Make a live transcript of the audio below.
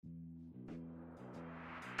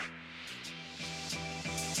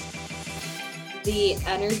The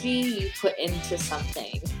energy you put into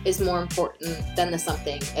something is more important than the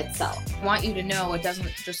something itself. I want you to know it doesn't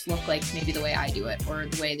just look like maybe the way I do it or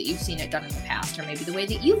the way that you've seen it done in the past or maybe the way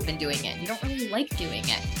that you've been doing it. You don't really like doing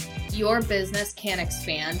it. Your business can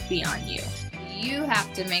expand beyond you. You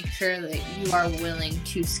have to make sure that you are willing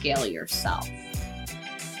to scale yourself.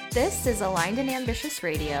 This is Aligned and Ambitious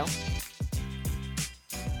Radio.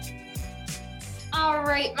 All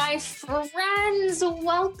right, my friends,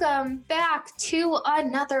 welcome back to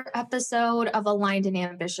another episode of Aligned and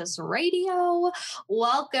Ambitious Radio.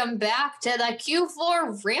 Welcome back to the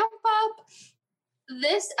Q4 Ramp Up.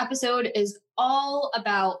 This episode is all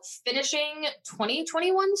about finishing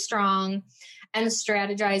 2021 strong and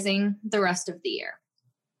strategizing the rest of the year.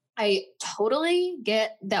 I totally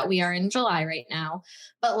get that we are in July right now,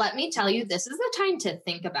 but let me tell you, this is the time to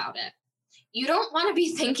think about it. You don't want to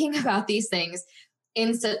be thinking about these things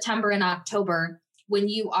in September and October when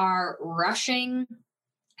you are rushing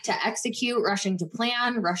to execute, rushing to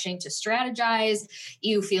plan, rushing to strategize.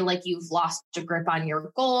 You feel like you've lost a grip on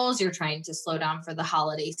your goals. You're trying to slow down for the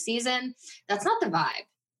holiday season. That's not the vibe.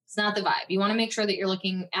 It's not the vibe. You want to make sure that you're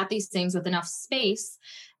looking at these things with enough space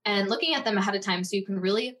and looking at them ahead of time so you can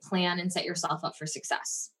really plan and set yourself up for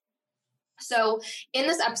success. So in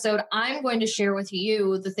this episode, I'm going to share with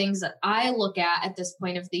you the things that I look at this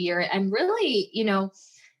point of the year. And really,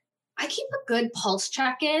 I keep a good pulse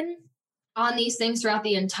check-in on these things throughout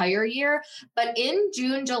the entire year. But in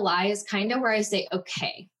June, July is kind of where I say,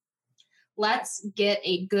 okay, let's get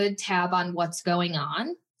a good tab on what's going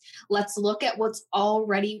on. Let's look at what's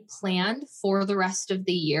already planned for the rest of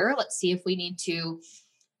the year. Let's see if we need to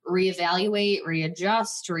reevaluate,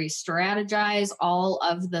 readjust, re-strategize, all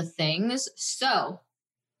of the things. So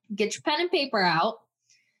get your pen and paper out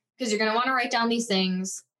because you're going to want to write down these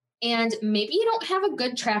things. And maybe you don't have a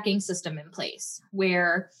good tracking system in place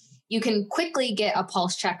where you can quickly get a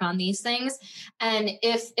pulse check on these things. And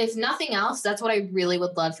if nothing else, that's what I really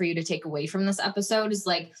would love for you to take away from this episode is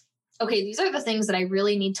like, okay, these are the things that I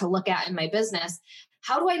really need to look at in my business.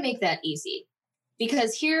 How do I make that easy?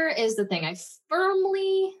 Because here is the thing. I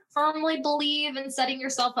firmly believe in setting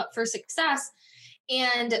yourself up for success.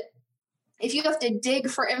 And if you have to dig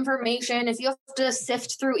for information, if you have to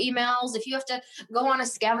sift through emails, if you have to go on a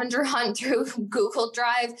scavenger hunt through Google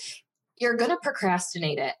Drive, you're going to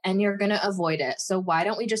procrastinate it and you're going to avoid it. So why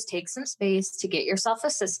don't we just take some space to get yourself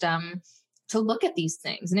a system to look at these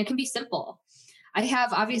things? And it can be simple. I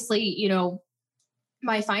have obviously,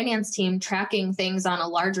 my finance team tracking things on a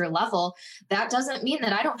larger level. That doesn't mean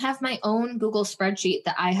that I don't have my own Google spreadsheet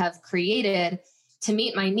that I have created to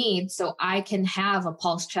meet my needs so I can have a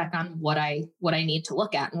pulse check on what I need to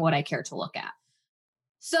look at and what I care to look at.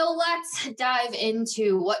 So let's dive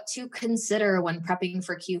into what to consider when prepping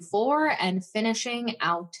for Q4 and finishing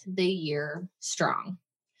out the year strong.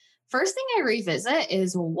 First thing I revisit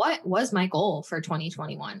is what was my goal for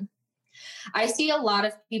 2021? I see a lot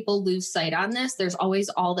of people lose sight on this. There's always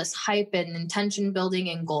all this hype and intention building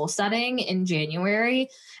and goal setting in January.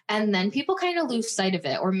 And then people kind of lose sight of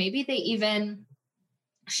it. Or maybe they even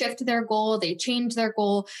shift their goal. They change their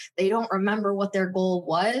goal. They don't remember what their goal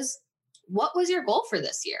was. What was your goal for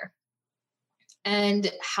this year?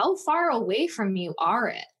 And how far away from you are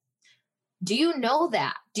it? Do you know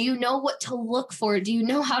that? Do you know what to look for? Do you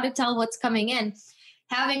know how to tell what's coming in?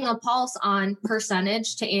 Having a pulse on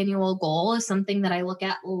percentage to annual goal is something that I look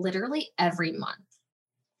at literally every month.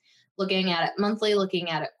 Looking at it monthly, looking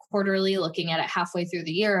at it quarterly, looking at it halfway through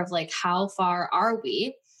the year of like, how far are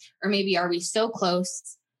we? Or maybe are we so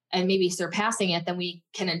close and maybe surpassing it, then we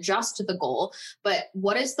can adjust the goal. But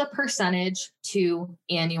what is the percentage to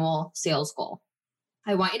annual sales goal?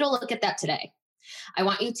 I want you to look at that today. I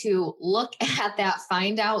want you to look at that,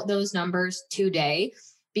 find out those numbers today,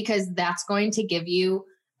 because that's going to give you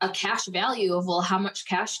a cash value of, well, how much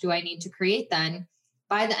cash do I need to create then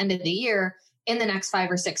by the end of the year in the next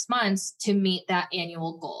 5 or 6 months to meet that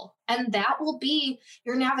annual goal? And that will be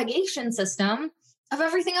your navigation system of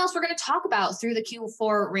everything else we're going to talk about through the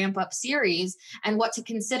Q4 Ramp Up series and what to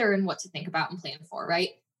consider and what to think about and plan for,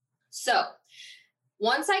 right? So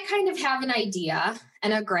once I kind of have an idea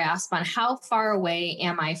and a grasp on how far away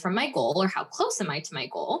am I from my goal or how close am I to my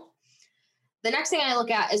goal, the next thing I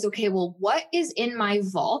look at is, okay, well, what is in my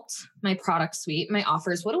vault, my product suite, my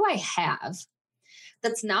offers? What do I have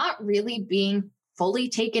that's not really being fully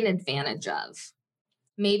taken advantage of?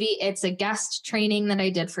 Maybe it's a guest training that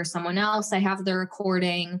I did for someone else. I have the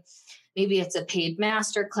recording. Maybe it's a paid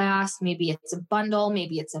masterclass. Maybe it's a bundle.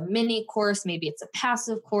 Maybe it's a mini course. Maybe it's a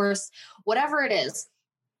passive course, whatever it is.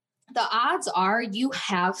 the odds are you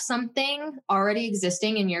have something already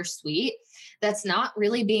existing in your suite that's not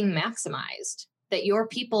really being maximized, that your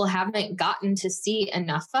people haven't gotten to see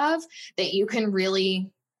enough of, that you can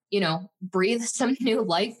really, breathe some new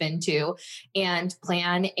life into and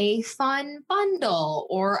plan a fun bundle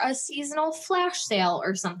or a seasonal flash sale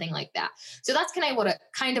or something like that. So that's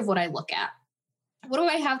kind of what I look at. What do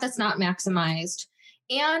I have that's not maximized?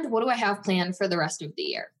 And what do I have planned for the rest of the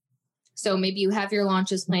year? So maybe you have your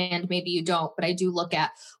launches planned, maybe you don't, but I do look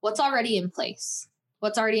at what's already in place.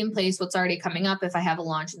 What's already coming up if I have a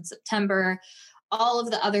launch in September, all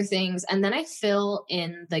of the other things. And then I fill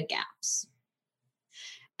in the gaps.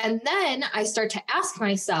 And then I start to ask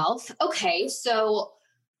myself, okay, so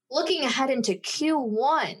looking ahead into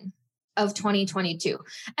Q1 of 2022,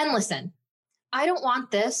 and listen, I don't want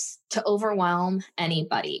this to overwhelm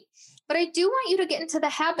anybody, but I do want you to get into the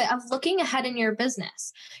habit of looking ahead in your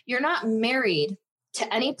business. You're not married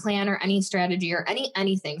to any plan or any strategy or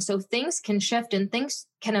anything. So things can shift and things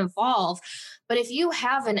can evolve. But if you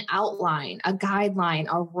have an outline, a guideline,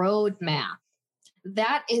 a roadmap,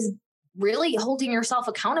 that is really holding yourself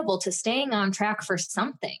accountable to staying on track for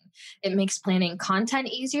something. It makes planning content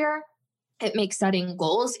easier. It makes setting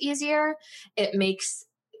goals easier. It makes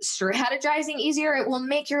strategizing easier. It will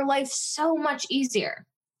make your life so much easier.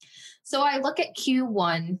 So I look at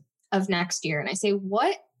Q1 of next year and I say,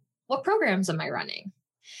 what programs am I running?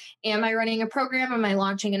 Am I running a program? Am I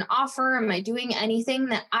launching an offer? Am I doing anything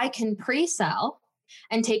that I can pre-sell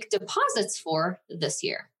and take deposits for this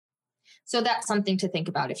year? So that's something to think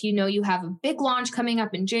about. If you know you have a big launch coming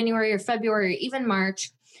up in January or February or even March,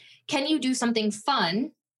 can you do something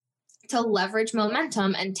fun to leverage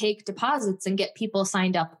momentum and take deposits and get people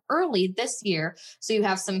signed up early this year so you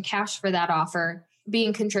have some cash for that offer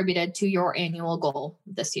being contributed to your annual goal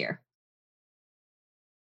this year?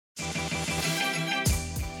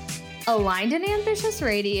 Aligned and Ambitious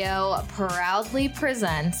Radio proudly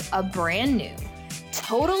presents a brand new,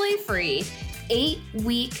 totally free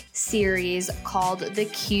 8-week series called the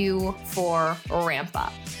Q4 Ramp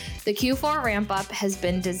Up. The Q4 Ramp Up has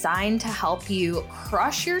been designed to help you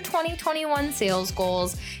crush your 2021 sales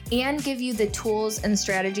goals and give you the tools and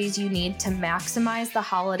strategies you need to maximize the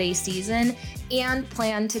holiday season and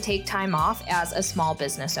plan to take time off as a small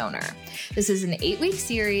business owner. This is an 8-week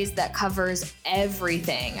series that covers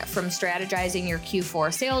everything from strategizing your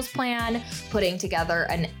Q4 sales plan, putting together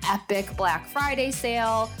an epic Black Friday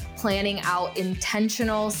sale, planning out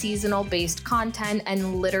intentional seasonal-based content,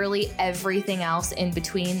 and literally everything else in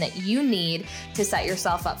between that you need to set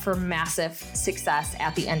yourself up for massive success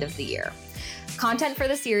at the end of the year. Content for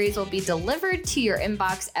the series will be delivered to your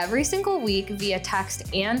inbox every single week via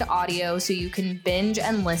text and audio so you can binge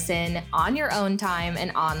and listen on your own time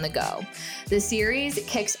and on the go. The series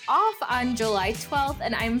kicks off on July 12th,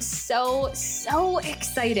 and I'm so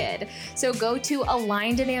excited. So go to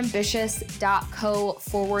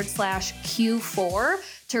alignedandambitious.co/Q4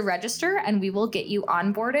 to register, and we will get you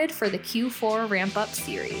onboarded for the Q4 Ramp Up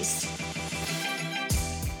series.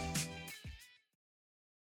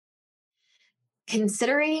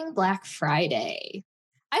 Considering Black Friday.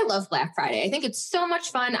 I love Black Friday. I think it's so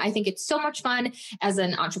much fun. I think it's so much fun as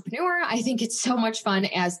an entrepreneur. I think it's so much fun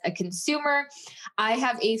as a consumer. I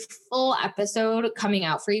have a full episode coming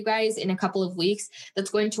out for you guys in a couple of weeks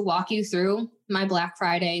that's going to walk you through my Black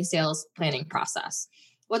Friday sales planning process.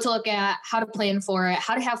 What to look at, how to plan for it,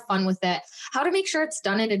 how to have fun with it, how to make sure it's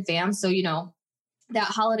done in advance. So, that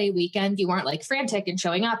holiday weekend, you aren't like frantic and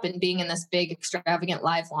showing up and being in this big extravagant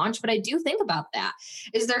live launch. But I do think about that.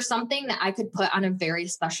 Is there something that I could put on a very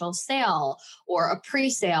special sale or a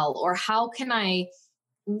pre-sale, or how can I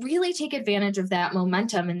really take advantage of that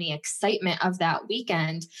momentum and the excitement of that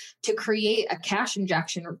weekend to create a cash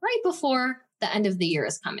injection right before the end of the year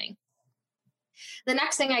is coming? The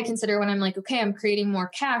next thing I consider when I'm like, okay, I'm creating more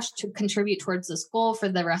cash to contribute towards this goal for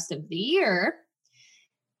the rest of the year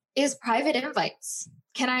is private invites.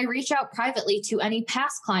 Can I reach out privately to any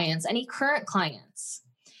past clients, any current clients,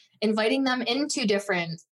 inviting them into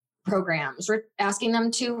different programs, asking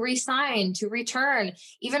them to resign, to return,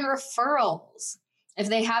 even referrals, if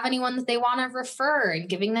they have anyone that they want to refer, and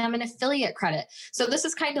giving them an affiliate credit. So this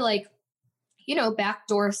is kind of like,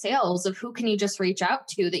 backdoor sales of who can you just reach out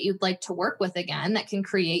to that you'd like to work with again, that can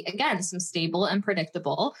create, again, some stable and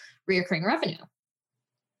predictable recurring revenue.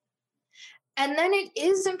 And then it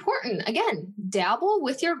is important, again, dabble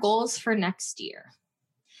with your goals for next year.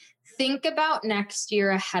 Think about next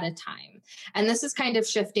year ahead of time. And this is kind of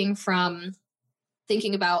shifting from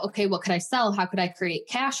thinking about, okay, what could I sell? How could I create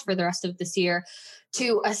cash for the rest of this year?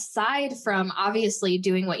 To aside from obviously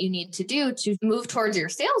doing what you need to do to move towards your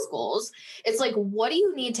sales goals, it's like, what do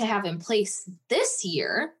you need to have in place this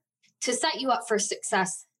year to set you up for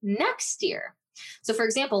success next year? So for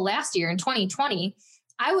example, last year in 2020,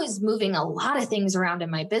 I was moving a lot of things around in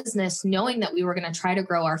my business, knowing that we were going to try to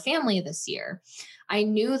grow our family this year. I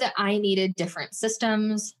knew that I needed different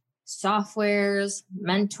systems, softwares,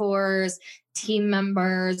 mentors, team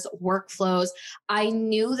members, workflows. I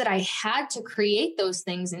knew that I had to create those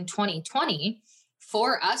things in 2020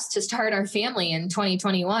 for us to start our family in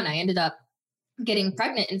 2021. I ended up getting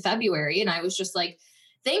pregnant in February, and I was just like,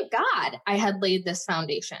 thank God I had laid this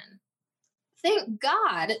foundation. Thank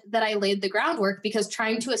God that I laid the groundwork, because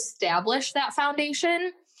trying to establish that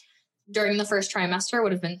foundation during the first trimester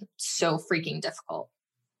would have been so freaking difficult.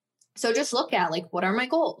 So just look at, like, what are my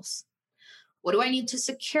goals? What do I need to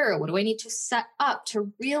secure? What do I need to set up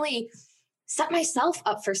to really set myself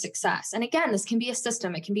up for success? And again, this can be a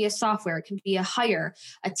system. It can be a software. It can be a hire,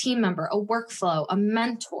 a team member, a workflow, a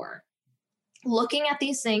mentor. Looking at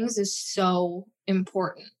these things is so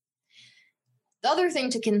important. The other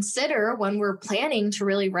thing to consider when we're planning to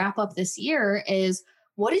really wrap up this year is,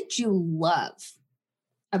 what did you love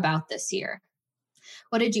about this year?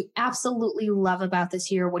 What did you absolutely love about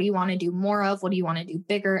this year? What do you want to do more of? What do you want to do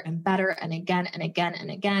bigger and better and again and again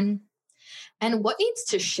and again? And what needs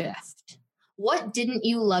to shift? What didn't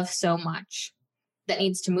you love so much that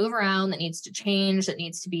needs to move around, that needs to change, that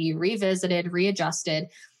needs to be revisited, readjusted?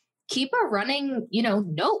 Keep a running,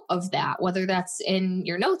 note of that, whether that's in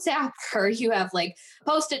your notes app or you have like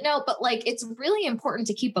Post-it note, but like, it's really important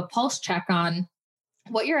to keep a pulse check on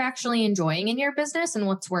what you're actually enjoying in your business and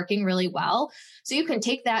what's working really well. So you can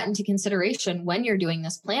take that into consideration when you're doing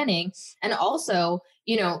this planning, and also,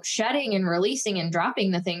 shedding and releasing and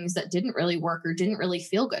dropping the things that didn't really work or didn't really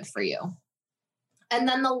feel good for you. And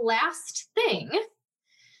then the last thing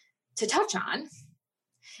to touch on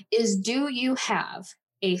is, do you have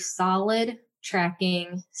a solid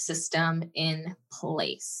tracking system in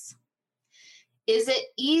place? Is it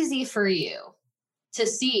easy for you to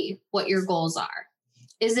see what your goals are?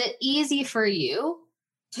 Is it easy for you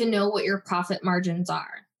to know what your profit margins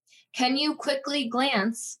are? Can you quickly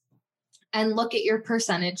glance and look at your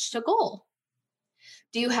percentage to goal?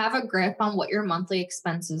 Do you have a grip on what your monthly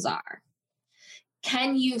expenses are?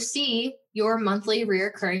 Can you see your monthly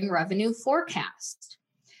recurring revenue forecast?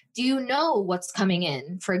 Do you know what's coming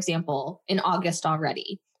in, for example, in August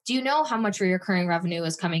already? Do you know how much recurring revenue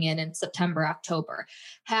is coming in September, October?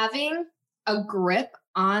 Having a grip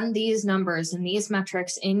on these numbers and these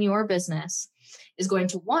metrics in your business is going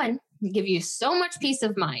to, one, give you so much peace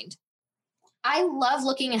of mind. I love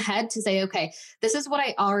looking ahead to say, okay, this is what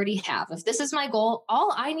I already have. If this is my goal,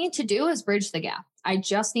 all I need to do is bridge the gap. I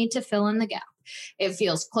just need to fill in the gap. It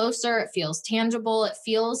feels closer. It feels tangible. It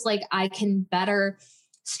feels like I can better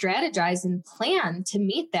strategize and plan to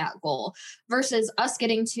meet that goal, versus us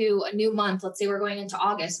getting to a new month. Let's say we're going into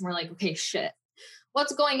August and we're like, okay, shit,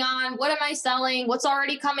 what's going on? What am I selling? What's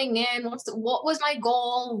already coming in? What was my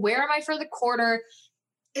goal? Where am I for the quarter?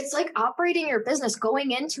 It's like operating your business,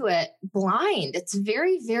 going into it blind. It's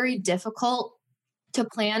very, very difficult to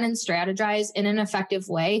plan and strategize in an effective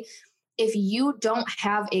way if you don't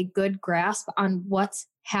have a good grasp on what's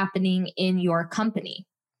happening in your company.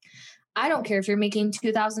 I don't care if you're making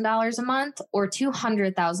 $2,000 a month or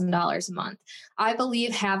 $200,000 a month. I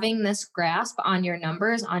believe having this grasp on your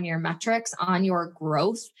numbers, on your metrics, on your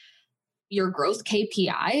growth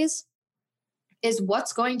KPIs is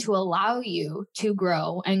what's going to allow you to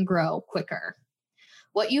grow and grow quicker.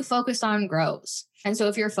 What you focus on grows. And so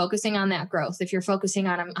if you're focusing on that growth, if you're focusing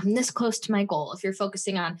on, I'm this close to my goal, if you're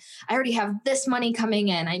focusing on, I already have this money coming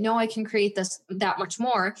in, I know I can create that much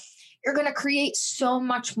more, you're going to create so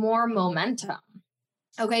much more momentum.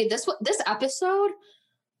 Okay, this episode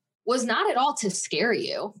was not at all to scare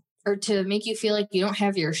you or to make you feel like you don't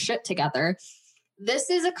have your shit together. This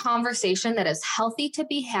is a conversation that is healthy to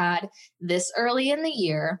be had this early in the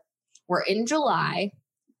year. We're in July.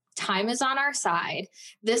 Time is on our side.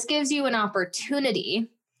 This gives you an opportunity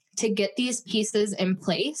to get these pieces in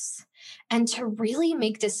place and to really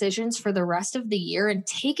make decisions for the rest of the year and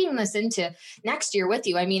taking this into next year with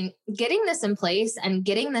you. I mean, getting this in place and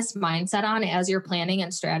getting this mindset on as you're planning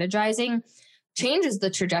and strategizing changes the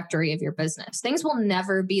trajectory of your business. Things will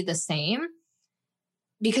never be the same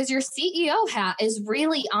because your CEO hat is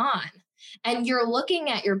really on and you're looking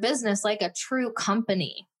at your business like a true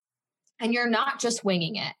company. And you're not just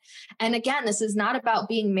winging it. And again, this is not about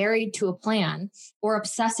being married to a plan or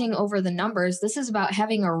obsessing over the numbers. This is about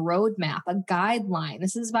having a roadmap, a guideline.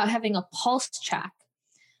 This is about having a pulse check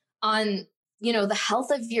on, the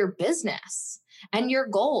health of your business and your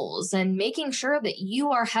goals and making sure that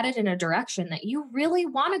you are headed in a direction that you really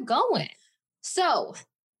want to go in. So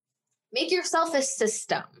make yourself a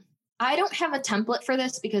system. I don't have a template for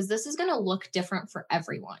this because this is going to look different for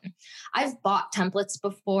everyone. I've bought templates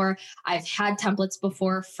before. I've had templates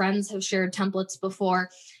before. Friends have shared templates before.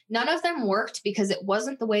 None of them worked because it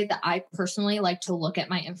wasn't the way that I personally like to look at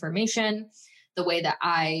my information, the way that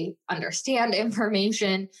I understand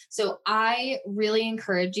information. So I really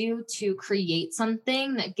encourage you to create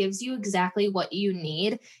something that gives you exactly what you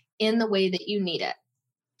need in the way that you need it.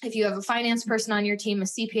 If you have a finance person on your team, a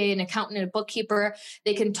CPA, an accountant, and a bookkeeper,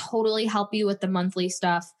 they can totally help you with the monthly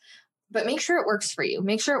stuff. But make sure it works for you.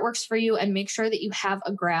 Make sure it works for you and make sure that you have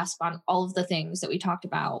a grasp on all of the things that we talked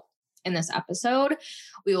about in this episode.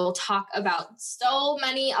 We will talk about so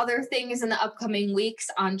many other things in the upcoming weeks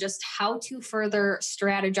on just how to further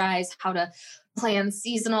strategize, how to plan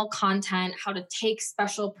seasonal content, how to take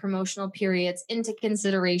special promotional periods into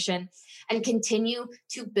consideration, and continue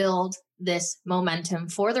to build this momentum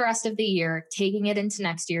for the rest of the year, taking it into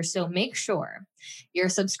next year. So make sure you're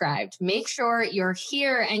subscribed. Make sure you're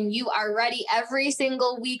here and you are ready every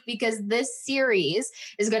single week, because this series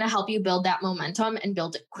is going to help you build that momentum and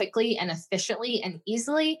build it quickly and efficiently and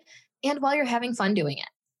easily, and while you're having fun doing it.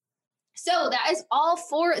 So that is all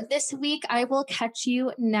for this week. I will catch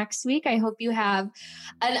you next week. I hope you have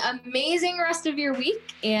an amazing rest of your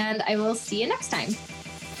week, and I will see you next time.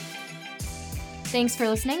 Thanks for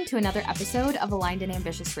listening to another episode of Aligned and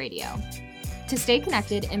Ambitious Radio. To stay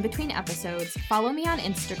connected in between episodes, follow me on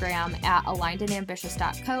Instagram at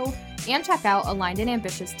alignedandambitious.co and check out Aligned and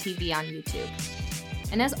Ambitious TV on YouTube.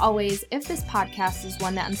 And as always, if this podcast is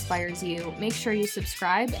one that inspires you, make sure you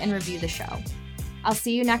subscribe and review the show. I'll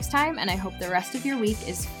see you next time, and I hope the rest of your week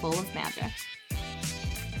is full of magic.